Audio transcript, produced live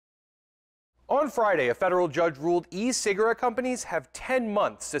On Friday, a federal judge ruled e-cigarette companies have 10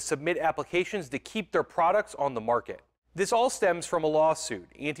 months to submit applications to keep their products on the market. This all stems from a lawsuit.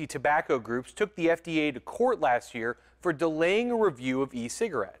 Anti-tobacco groups took the FDA to court last year for delaying a review of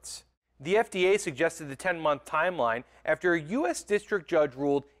e-cigarettes. The FDA suggested the 10-month timeline after a U.S. district judge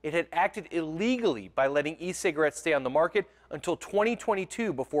ruled it had acted illegally by letting e-cigarettes stay on the market until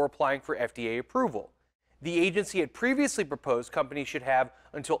 2022 before applying for FDA approval. The agency had previously proposed companies should have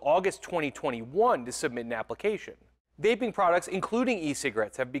until August 2021 to submit an application. Vaping products, including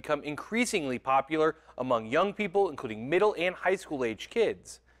e-cigarettes, have become increasingly popular among young people, including middle and high school-age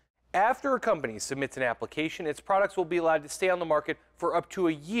kids. After a company submits an application, its products will be allowed to stay on the market for up to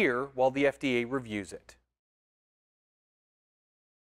a year while the FDA reviews it.